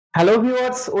Hello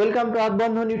viewers, welcome to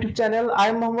Earthbondhon YouTube channel. I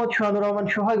am Mohammad Shohanur Rahman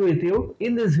Shohag with you.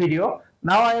 In this video,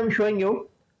 now I am showing you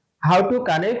how to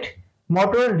connect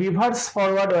motor reverse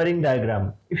forward wiring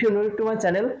diagram. If you are new to my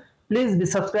channel, please be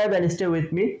subscribed and stay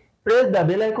with me. Press the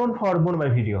bell icon for more my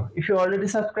video. If you already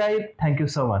subscribed, thank you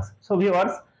so much. So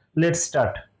viewers, let's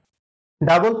start.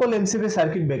 Double pole MCB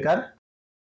circuit breaker,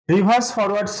 reverse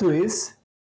forward switch,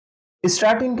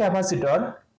 starting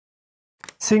capacitor,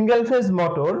 single phase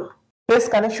motor, phase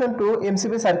connection to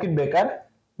MCB circuit breaker,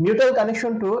 neutral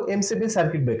connection to MCB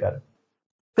circuit breaker.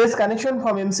 Phase connection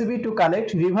from MCB to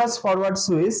connect reverse forward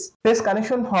switch, phase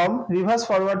connection from reverse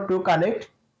forward to connect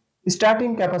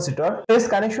starting capacitor, phase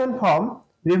connection from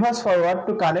reverse forward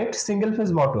to connect single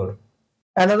phase motor.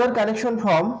 Another connection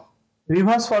from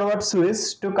reverse forward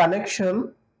switch to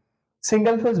connection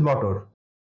single phase motor.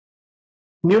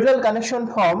 Neutral connection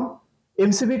from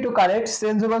MCB to connect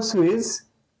changeover switch,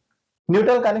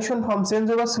 neutral connection from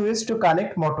changeover switch to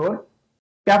connect motor,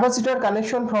 capacitor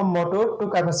connection from motor to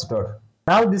capacitor.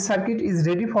 Now this circuit is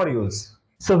ready for use.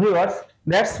 So viewers,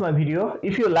 that's my video.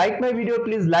 If you like my video,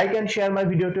 please like and share my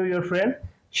video to your friend.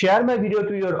 Share my video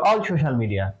to your all social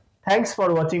media. Thanks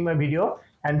for watching my video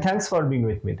and thanks for being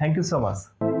with me. Thank you so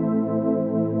much.